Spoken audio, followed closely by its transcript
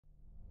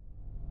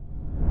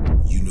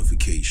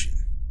unification,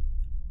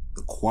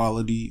 the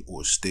quality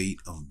or state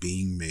of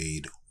being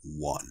made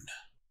one.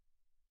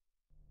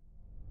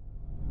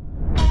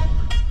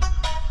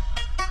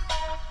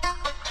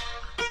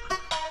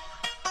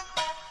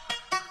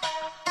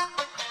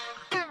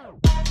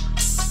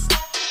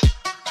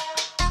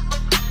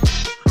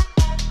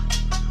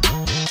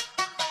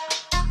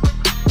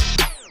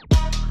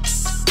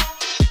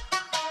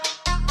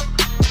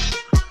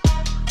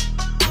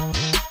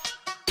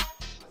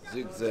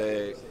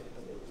 ZIG,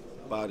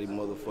 body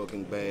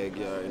motherfucking bag,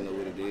 y'all already know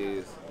what it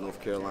is.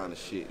 North Carolina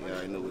shit, y'all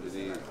already know what it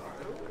is.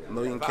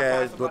 Million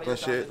Cash, Brooklyn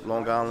shit,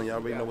 Long Island, y'all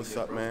already know what's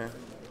up, man.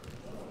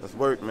 Let's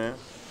work, man.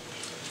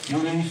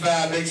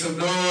 U95, make some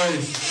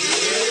noise.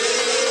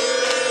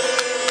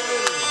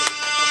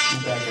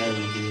 We back at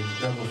it, dude.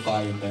 Double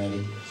fire,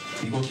 daddy.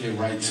 We gonna get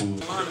right to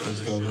it.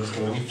 Let's go, let's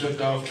go. We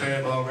flipped off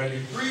Tramp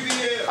already.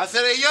 I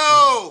said, hey,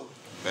 yo!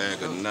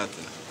 Bag of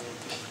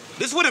nothing.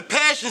 This where the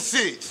passion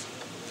sits.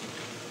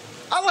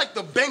 I like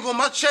to bang on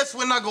my chest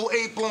when I go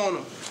ape on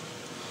them.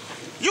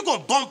 You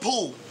gonna bump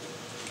who?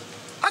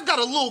 I got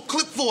a little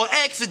clip for an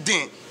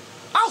accident.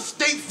 I'll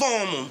State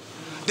Farm them,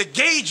 the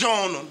gauge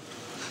on them.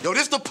 Yo,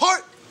 this the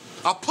part?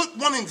 I put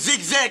one in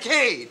ZIG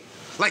head,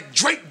 like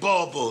Drake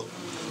Barber.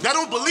 Y'all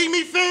don't believe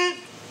me, fam?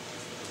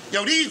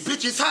 Yo, these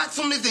bitches hot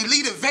soon as they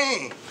leave the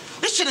van.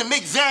 This shit'll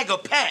make ZAG a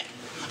pack.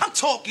 I'm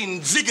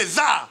talking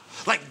zig-a-zah,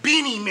 like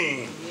Beanie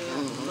Man.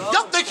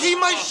 Y'all think he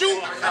might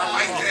shoot? I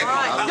like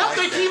that. Y'all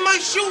think he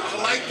might shoot?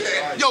 I like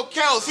that. Yo,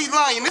 Kels, he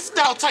lying. This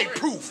style type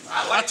proof.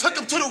 I took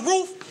him to the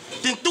roof,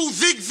 then threw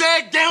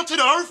zigzag down to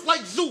the earth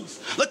like Zeus.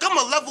 Look,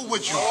 I'ma level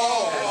with you.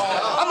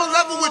 I'ma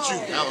level with you.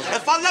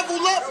 If I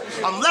level up,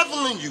 I'm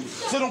leveling you.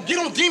 So don't get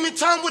on demon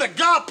time with a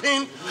God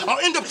pen. I'll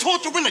end up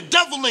torturing the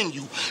devil in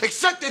you.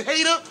 Accepted,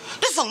 hater.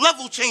 This a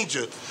level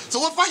changer.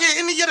 So if I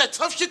hear any of that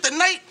tough shit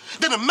tonight,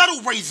 then the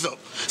metal raise up.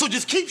 So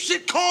just keep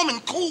shit calm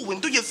and cool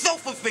and do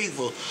yourself a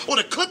favor. Or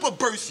the clip will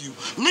burst you.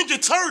 Ninja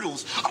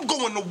Turtles. I'm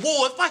going to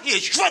war if I hear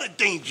shredder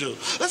danger.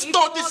 Let's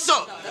start this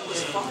up.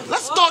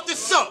 Let's start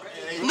this up.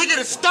 Nigga,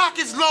 the stock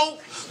is low,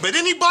 but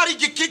anybody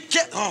can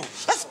get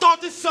let's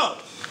start this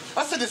up.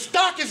 I said the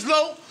stock is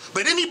low,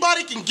 but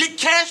anybody can get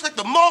cash like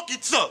the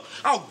market's up.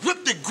 I'll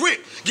grip the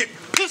grip, get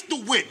pistol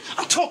whipped.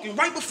 I'm talking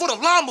right before the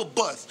llama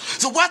bust.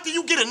 So after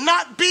you get a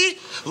not B,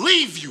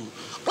 leave you.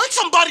 Like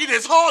somebody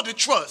that's hard to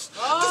trust.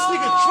 This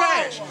nigga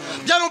trash.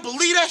 Y'all don't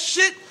believe that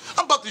shit?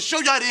 I'm about to show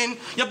y'all then.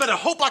 Y'all better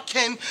hope I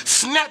can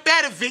snap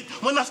out of it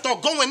when I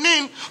start going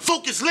in.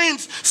 Focus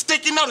lens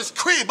sticking out his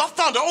crib. I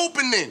found an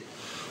opening.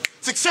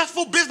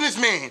 Successful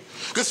businessman.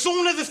 Cause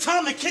soon as it's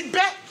time to kick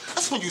back,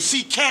 that's when you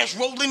see cash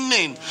rolling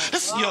in.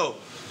 That's yo.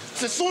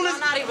 So as soon as I'm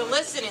not even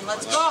listening.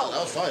 Let's go. that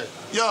was fire.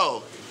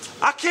 Yo,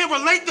 I can't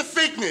relate to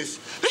fakeness.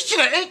 This shit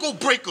an ankle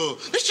breaker.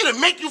 This shit'll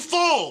make you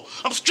fall.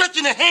 I'm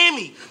stretching the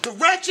hammy. The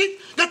ratchet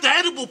got the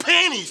edible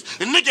panties.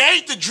 The nigga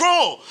ate the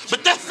draw.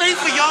 But that's safe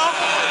for y'all.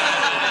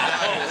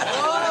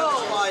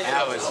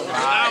 That was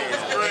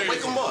fire.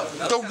 Wake him up.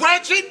 The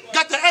ratchet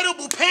got the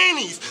edible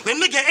panties. The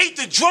nigga ate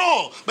the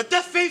draw. But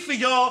that's faith for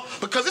y'all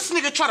because this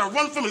nigga try to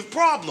run from his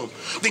problem.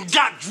 Then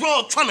got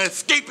drugged trying to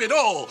escape it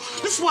all.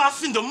 This is why I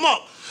send him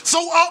up.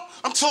 So up,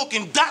 I'm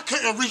talking Doc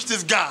couldn't reach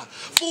this guy.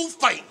 Full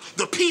fight,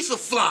 the piece of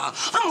fly.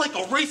 I'm like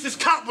a racist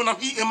cop when I'm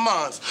eating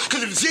mines.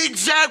 Cause if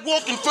zigzag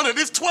walk in front of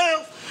this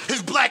 12,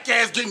 his black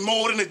ass getting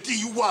more than a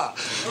DUI.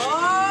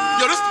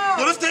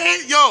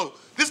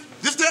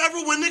 This the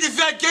era when niggas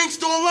that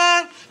gangsta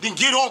online, then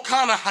get all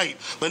kind of hype.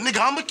 But nigga,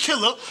 I'm a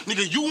killer.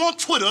 Nigga, you on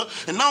Twitter,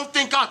 and I don't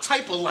think I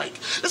type alike.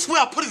 This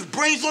where I put his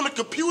brains on the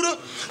computer,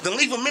 then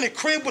leave him in the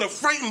crib with a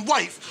frightened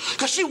wife.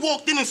 Cause she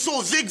walked in and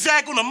saw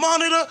zigzag on the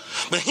monitor,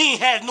 but he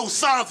ain't had no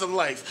signs of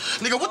life.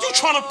 Nigga, what you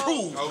trying to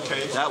prove?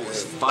 Okay, that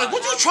was fire. Like,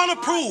 what you trying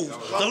to prove?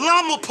 The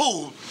llama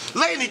pool,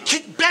 letting it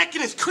kick back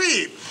in his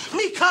crib.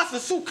 Me, Casa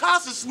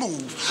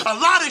smooth. A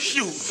lot of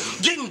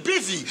shoot, getting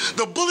busy.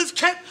 The bullets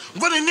kept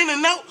running in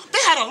and out. They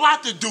had a lot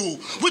to do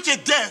with your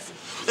death.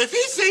 If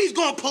he say he's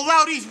gonna pull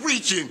out, he's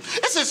reaching.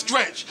 It's a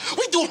stretch.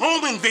 We do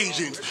home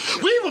invasions.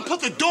 We even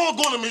put the dog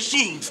on the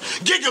machines.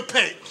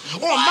 Gigapet.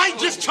 Or might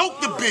just choke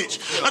the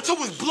bitch until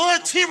his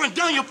blood tearing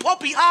down your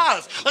puppy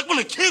eyes, like when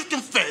the kids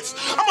confess.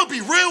 I'ma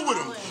be real with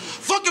him.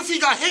 Fuck if he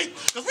got hit,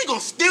 cause we gonna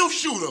still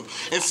shoot him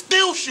and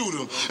still shoot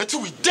him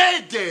until we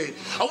dead.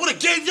 I would've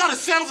gave y'all the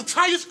sounds of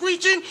tires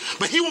screeching,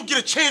 but he won't get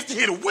a chance to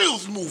hear the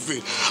wheels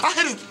moving. I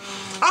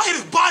hit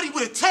his body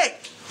with a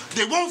tech.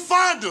 They won't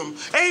find him.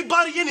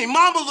 Everybody in their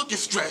mama looking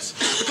stressed.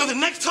 Because the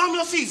next time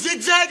y'all see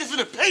zigzag is in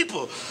the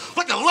paper.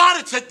 Like a lie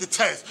detector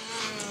test.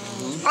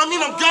 I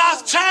mean, I'm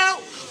God's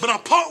child, but I'm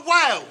part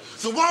wild.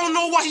 So I don't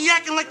know why he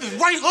acting like this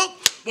right hook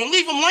won't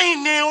leave him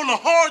laying there on a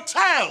hard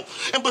towel.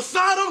 And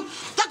beside him,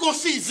 they're gonna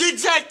see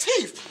zigzag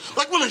teeth.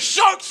 Like when a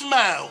shark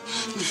smile.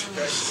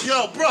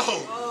 Yo,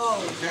 bro.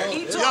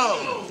 Keep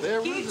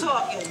talking. Keep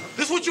talking.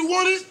 This what you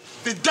wanted?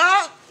 To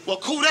die? Well,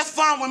 cool, that's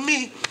fine with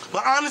me.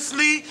 But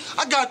honestly,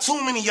 I got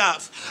too many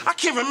ops. I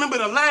can't remember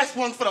the last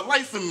one for the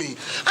life of me.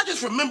 I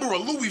just remember a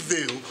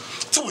Louisville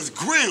to his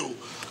grill.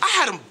 I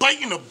had him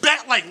biting the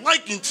back like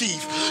lichen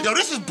teeth. Yo,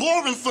 this is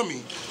boring for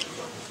me.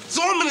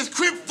 So I'm in his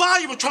crib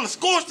firing trying to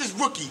scorch this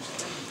rookie.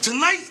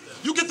 Tonight,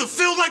 you get to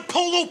feel like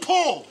Polo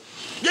Paul.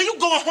 Yeah, you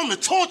going home to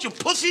torture,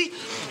 pussy.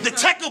 The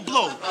tech will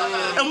blow.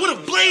 And with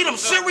a blade, I'm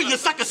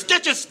serious. I can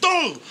sketch a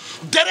stone.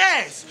 Dead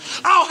ass.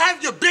 I'll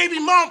have your baby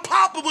mom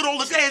papa with all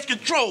this ass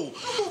control.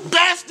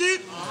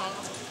 Bastard.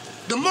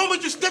 The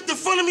moment you stepped in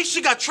front of me,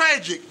 she got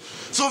tragic.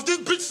 So if this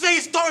bitch say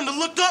he's starting to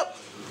look up,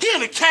 he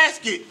in a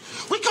casket.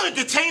 We couldn't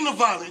contain the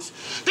violence.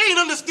 They didn't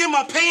understand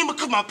my pain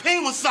because my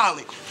pain was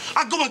silent.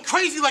 I going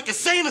crazy like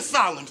insane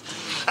asylums.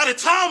 At a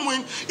time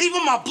when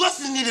even my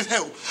blessings needed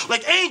help,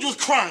 like angels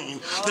crying,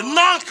 the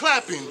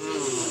non-clapping.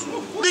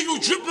 Leave you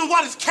dripping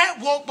while this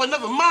catwalk, but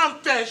never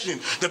mind fashion.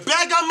 The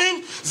bag I'm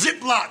in,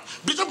 Ziploc.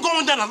 Bitch, I'm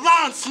going down a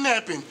line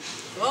snapping.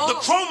 The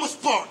chroma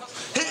spark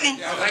hitting.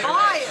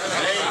 Fire.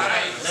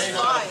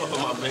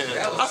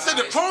 I said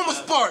the chroma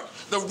spark.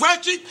 The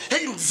ratchet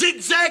hitting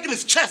ZIG in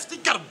his chest. He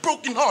got a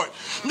broken heart.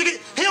 Nigga,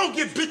 he don't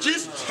get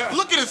bitches.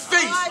 Look at his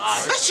face.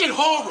 That shit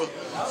horror.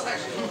 I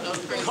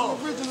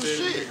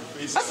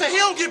said he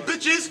don't get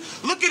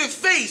bitches. Look at his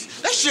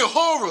face. That shit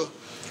horror.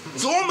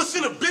 So I'ma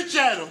send a bitch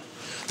at him.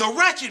 The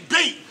ratchet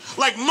bait,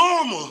 like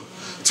normal.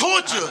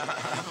 Torture.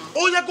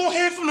 All y'all gonna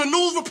hear from the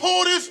news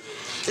reporters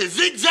is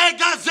ZAG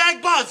got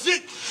zagged by a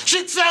Zig.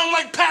 Shit sound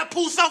like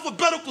Papoose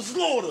alphabetical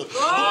slaughter.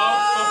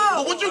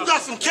 But what you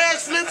got, some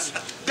cash flips?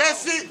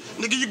 That's it?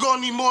 Nigga, you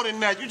gonna need more than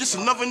that. You just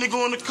another nigga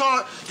on the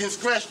car getting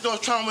scratched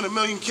off trying to win $1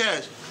 million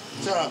cash.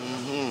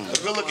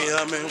 Good looking,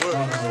 y'all, man.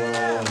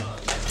 Word.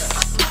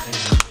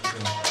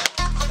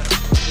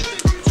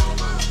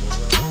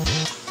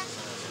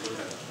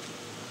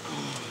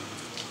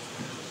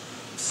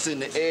 It's in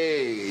the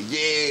air,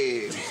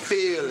 yeah,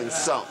 feeling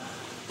something.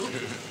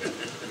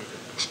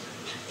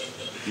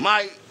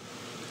 Might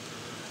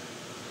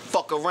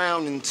fuck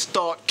around and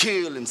start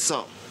killing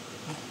something.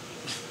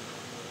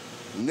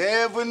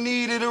 Never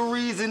needed a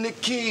reason to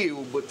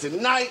kill, but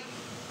tonight,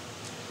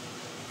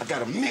 I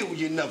got 1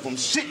 million of them.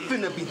 Shit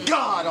finna be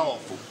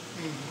god-awful.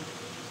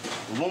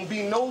 There won't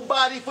be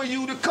nobody for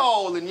you to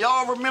call, and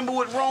y'all remember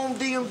what Rome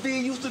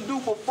DMV used to do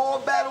before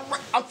battle?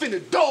 I'm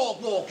finna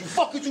dog walk you.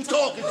 Fuck what you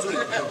talking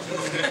to?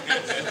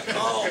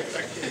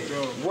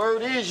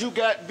 Word is you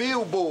got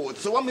billboards,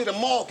 so I'm here to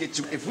market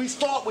you. If we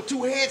start with 2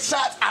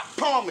 headshots, I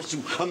promise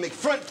you, I'll make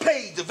front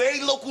page of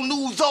every local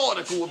news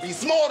article. It'd be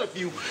smart if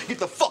you get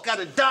the fuck out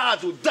of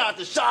Dodge or dodge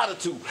a shot or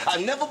 2.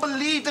 I never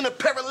believed in a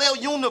parallel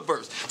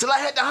universe till I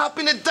had to hop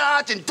in a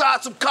Dodge and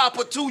dodge some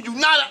copper too. You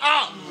not an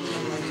op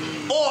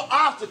or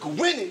obstacle.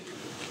 Winning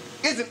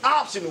isn't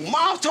optional.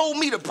 Mom told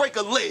me to break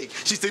a leg.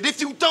 She said, if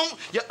you don't,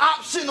 your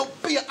option will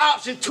be an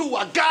option too.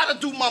 I gotta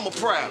do mama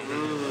proud.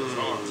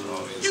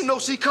 You know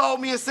she called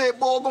me and said,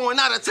 boy, going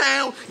out of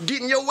town,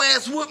 getting your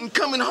ass whooped and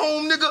coming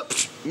home, nigga,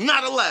 psh,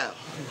 not allowed.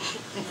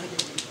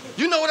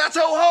 You know what I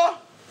told her?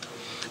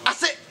 I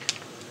said,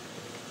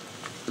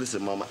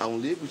 listen, mama, I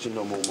don't live with you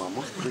no more,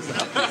 mama. Listen,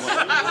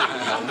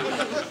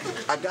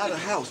 I got a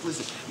house.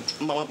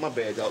 Listen, mama, my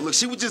bad, dog. Look,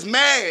 she was just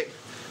mad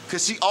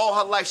because all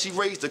her life she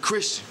raised a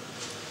Christian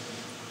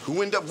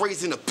who ended up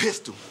raising a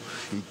pistol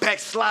and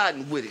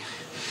backsliding with it.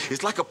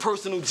 It's like a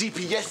personal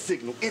GPS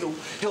signal. It'll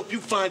help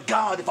you find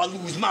God if I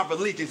lose my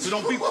religion. So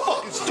don't be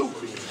fucking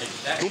stupid.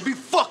 Don't be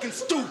fucking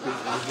stupid.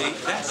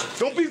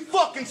 Don't be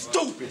fucking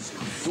stupid.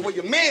 The way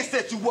your man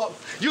set you up,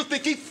 you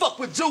think he fuck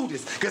with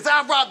Judas. Cause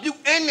I robbed you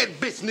and that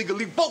bitch, nigga.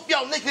 Leave both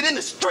y'all naked in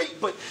the street,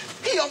 but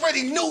he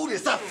already knew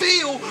this. I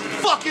feel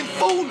fucking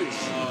foolish.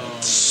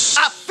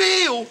 I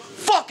feel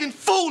fucking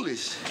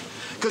foolish.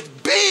 Cause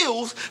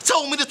Bills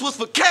told me this was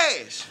for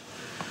cash.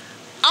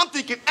 I'm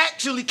thinking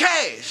actually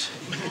cash.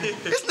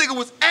 This nigga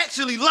was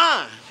actually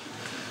lying.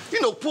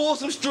 You know, pull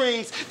some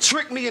strings,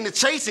 trick me into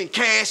chasing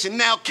cash, and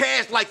now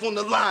cash life on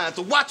the line.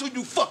 So watch who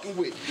you fucking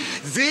with.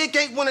 Zig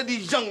ain't one of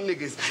these young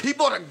niggas. He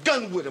brought a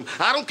gun with him.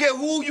 I don't care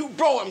who you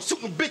brought him,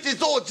 shooting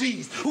bitches or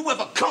G's.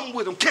 Whoever come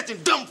with him,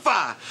 catching dumb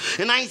fire.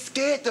 And I ain't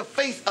scared to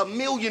face 1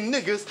 million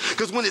niggas,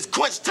 cause when it's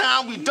crunch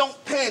time, we don't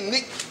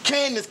panic.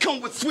 Cannons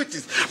come with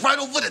switches. Right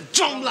over the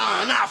drum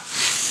line, I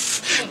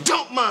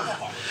dump mine.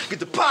 Get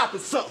the pop or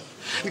something.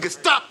 Nigga,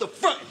 stop the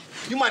front.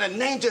 You might have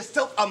named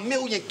yourself 1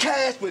 million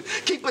cash, but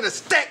keep it a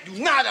stack, you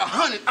not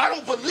 100. I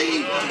don't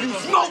believe you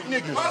smoke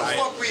niggas. Why the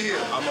fuck we here?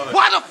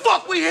 Why the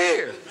fuck we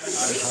here?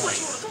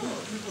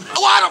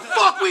 Why the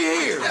fuck we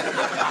here?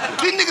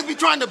 These niggas be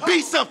trying to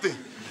be something.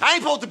 I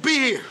ain't supposed to be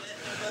here.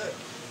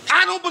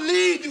 I don't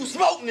believe you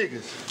smoke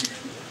niggas.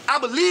 I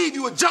believe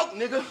you a joke,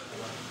 nigga.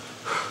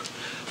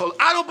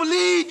 I don't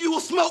believe you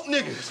a smoke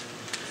niggas.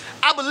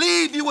 I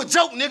believe you a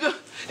joke, nigga,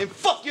 and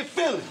fuck your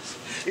feelings.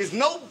 It's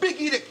no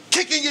biggie to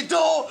kick in your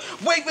door,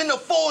 waving the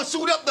 4 and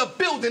shoot up the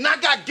building. I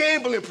got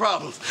gambling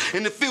problems,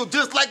 and it feel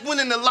just like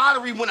winning the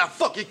lottery when I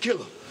fucking kill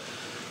her.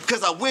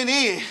 Because I went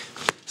in,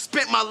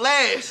 spent my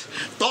last,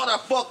 thought I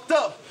fucked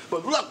up,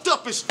 but lucked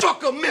up and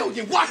struck 1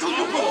 million. Watch who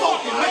you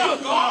provoking,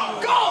 nigga.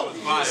 Go!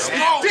 It's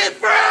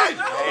different!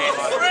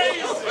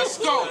 Let's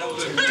go.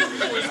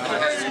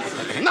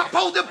 Not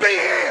supposed to be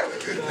here.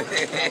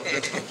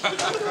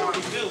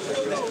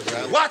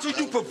 Watch what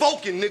you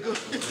provoking, nigga.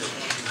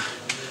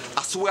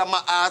 I swear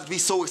my eyes be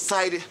so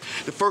excited.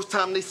 The first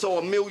time they saw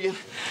AMILLION,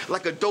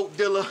 like a dope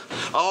dealer,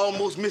 I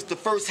almost missed the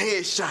first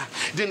headshot.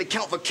 Didn't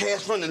account for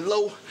cash running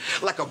low.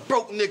 Like a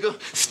broke nigga,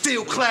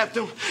 still clapped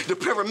him. The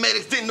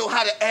paramedics didn't know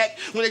how to act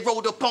when they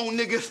rolled up on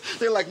niggas.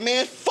 They're like,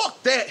 man,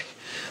 fuck that.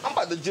 I'm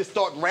about to just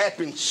start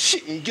rapping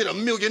shit and get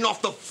AMILLION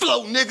off the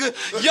flow, nigga.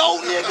 Yo,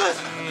 niggas.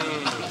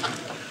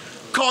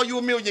 Call you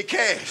AMILLION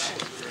cash.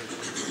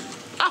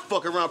 I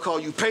fuck around, call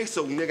you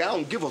peso, nigga. I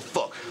don't give a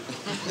fuck.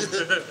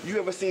 You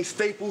ever seen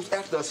Staples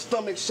after a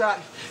stomach shot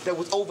that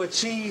was over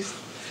cheese?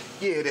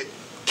 Yeah, that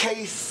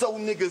queso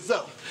niggas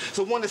up.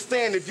 So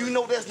understand, if you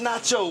know that's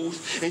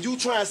nachos and you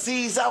try and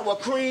seize our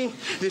cream,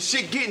 then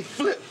shit getting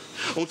flipped.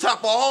 On top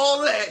of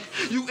all that,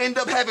 you end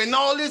up having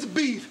all this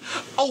beef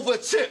over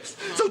chips.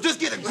 So just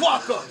get a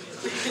guac up.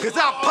 Cause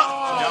I'll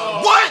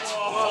pop. What?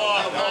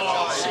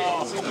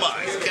 Oh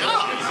my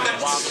God.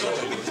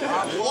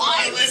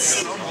 What?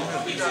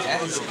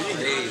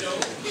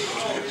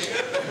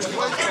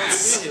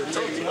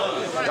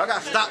 Y'all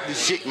gotta stop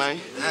this shit, man.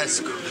 That's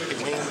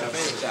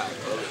crazy.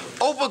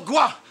 Over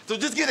guac. So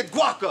just get a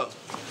guac up.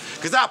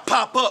 Cause I'll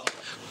pop up,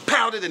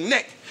 powder the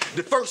neck.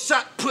 The first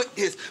shot put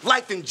his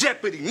life in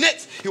jeopardy.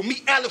 Next, he'll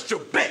meet Alex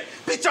Trebek.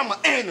 Bitch, I'm an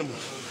animal.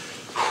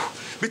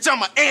 Bitch,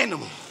 I'm an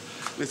animal.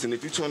 Listen,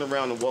 if you turn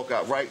around and walk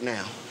out right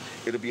now,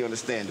 it'll be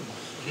understandable.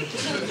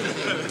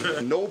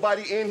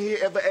 Nobody in here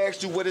ever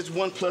asked you what is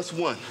 1 +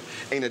 1.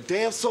 Ain't a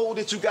damn soul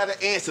that you got an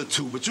answer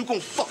to, but you gon'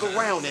 fuck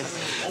around and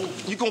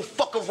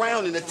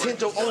attend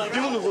your own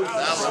funeral.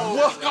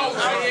 What?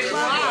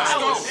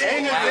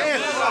 Ain't a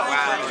damn.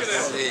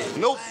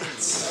 Nope.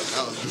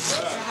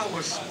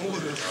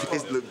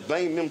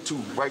 Blame them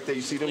two right there.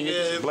 You see them?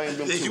 Yeah, blame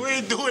them two. You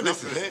ain't doing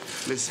nothing, man.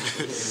 Listen.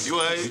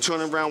 You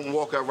turn around and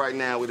walk out right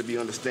now, it'll be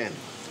understandable.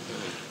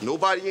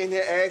 Nobody in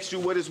here asked you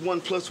what is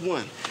 1 +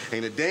 1.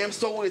 Ain't a damn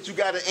soul that you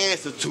got an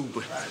answer to,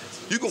 but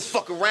you gon'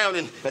 fuck around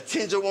and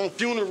attend your own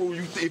funeral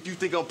if you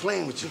think I'm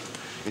playing with you.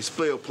 And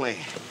Splail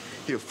playing.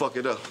 He'll fuck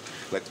it up.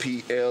 Like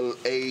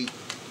PLA.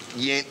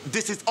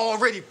 This is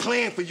already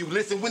planned for you.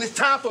 Listen, when it's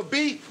time for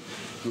beef,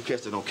 you'll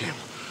catch it on camera.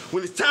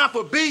 When it's time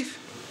for beef,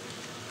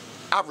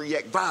 I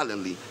react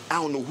violently. I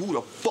don't know who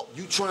the fuck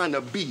you trying to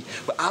be,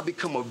 but I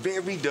become a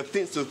very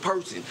defensive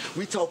person.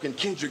 We talking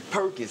Kendrick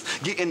Perkins.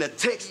 Getting a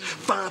text,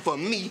 fine for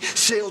me.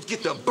 Shells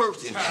get the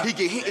bursting. He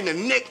get hit in the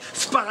neck,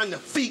 spine, the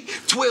feet.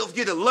 12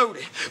 get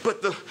alerted.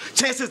 But the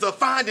chances of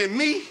finding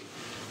me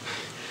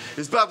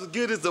is about as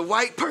good as a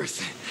white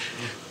person.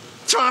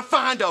 Trying to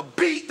find a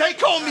beat. They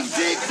call me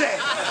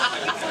Zigzag.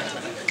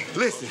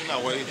 Listen.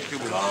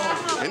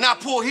 And I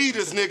pull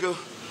heaters, nigga.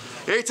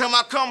 Every time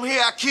I come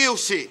here, I kill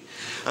shit.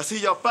 I see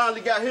y'all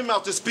finally got him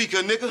out the speaker,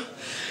 nigga.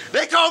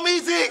 They call me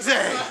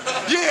Zigzag.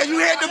 Yeah, you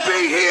had to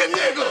be here,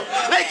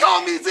 nigga. They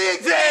call me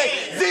Zigzag.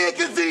 ZIG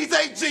and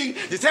ZAG.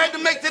 Just had to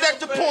make that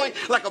extra point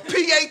like a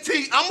PAT.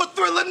 I'm a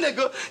thriller,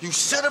 nigga. You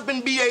should have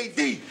been BAD.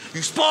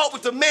 You sparred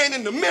with the man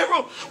in the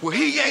mirror. Well,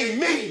 he ain't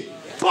me.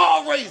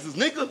 Ball raisers,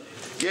 nigga.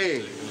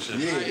 Yeah.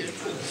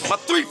 My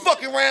 3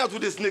 fucking rounds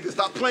with this nigga.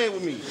 Stop playing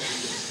with me.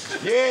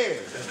 Yeah,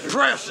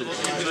 pressure.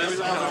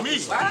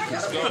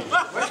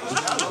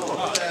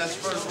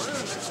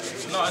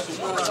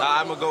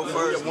 I'm gonna go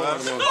first, man.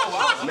 Supposed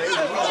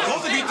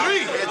to be 3.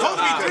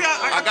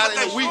 I got it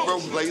in a week, bro.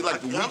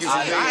 Like the weakest.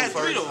 I had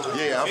 3 though.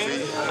 Yeah, I feel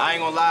you. I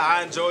ain't gonna lie,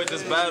 I enjoyed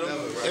this battle.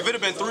 If it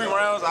had been 3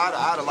 rounds, I'd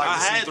have liked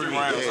to see 3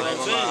 rounds.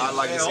 I'd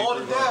like to see 3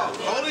 rounds.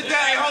 Hold it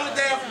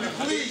down for me,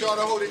 please. Y'all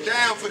to hold it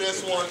down for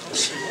this one.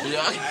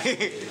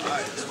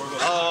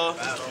 All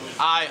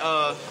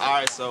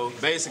right, so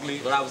basically,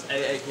 when I was,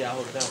 hey, can I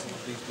hold it down for me?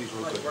 Please,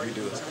 real quick, you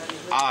do this.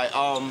 All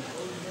right,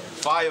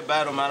 fire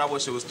battle, man. I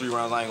wish it was 3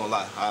 rounds. I ain't gonna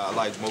lie. I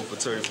like both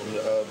material from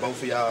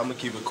both of y'all. I'm gonna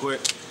keep it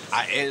quick.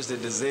 I edged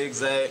it to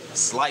Zigzag,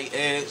 slight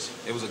edge.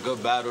 It was a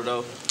good battle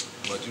though,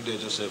 but you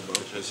did your shit, bro.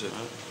 Your shit.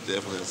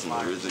 Definitely had some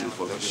original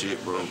fucking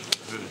shit, bro.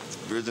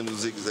 Original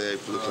Zigzag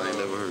flips I ain't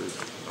never heard.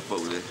 I fuck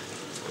with it.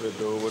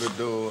 What it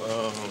do?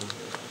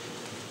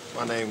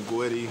 My name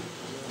Gwitty.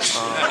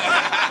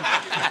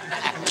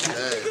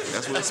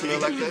 That's what it smell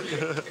like that?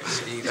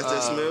 That's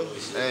that smell?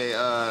 Hey,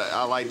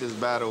 I like this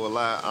battle a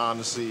lot,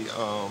 honestly.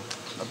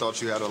 I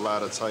thought you had a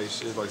lot of tight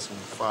shit, like some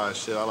fire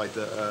shit. I like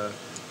the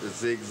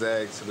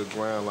zigzag to the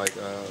ground, like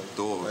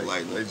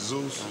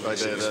Zeus. Like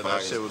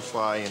that shit was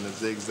fire, and the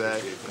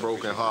zigzag,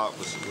 Broken Heart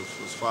was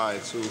fire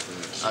too.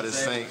 I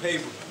just think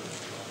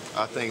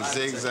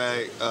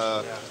zigzag.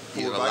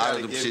 If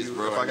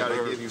I gotta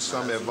give you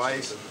some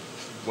advice,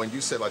 when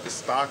you said like the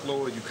stock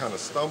lower, you kind of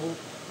stumbled.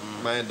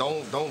 Man,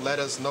 don't let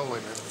us know.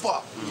 Like,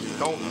 fuck.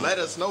 Don't let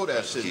us know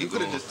that shit. You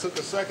could have just took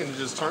a second and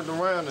just turned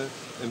around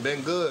and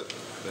been good.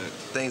 I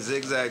think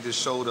Zigzag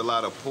just showed a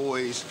lot of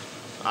poise.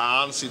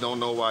 I honestly don't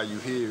know why you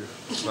here.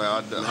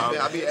 Like,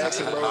 I be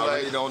asking, bro. I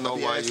really don't know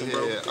why you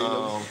here.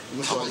 I'm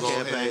gonna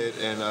go ahead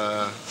and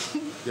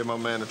Get my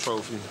man a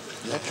trophy.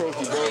 That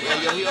trophy, bro.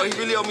 He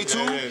really owe me two.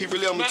 He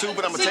really owe me two,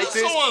 but I'm gonna take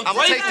this. I'm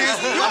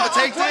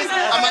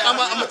I'm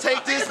gonna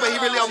take this, but he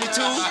really owe me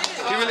two.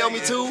 He really owe me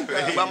two,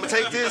 but I'm gonna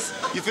take this.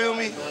 You feel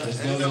me?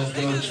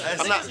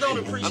 I'm not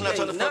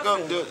trying to fuck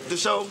up the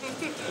show.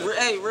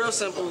 Hey, real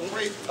simple.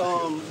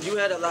 You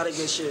had a lot of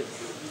good shit.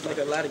 Like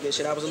a lot of good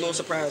shit. I was a little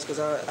surprised because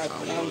I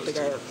don't think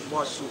I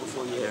watched you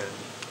before yet.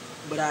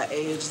 But I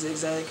edged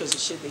Zigzag because the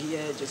shit that he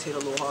had just hit a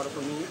little harder for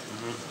me.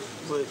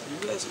 But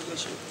you had some good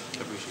shit.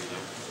 I appreciate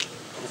that.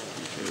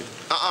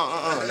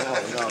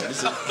 No. This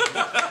is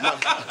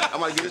I'm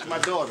gonna give this to my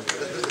daughter.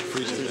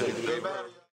 Appreciate it.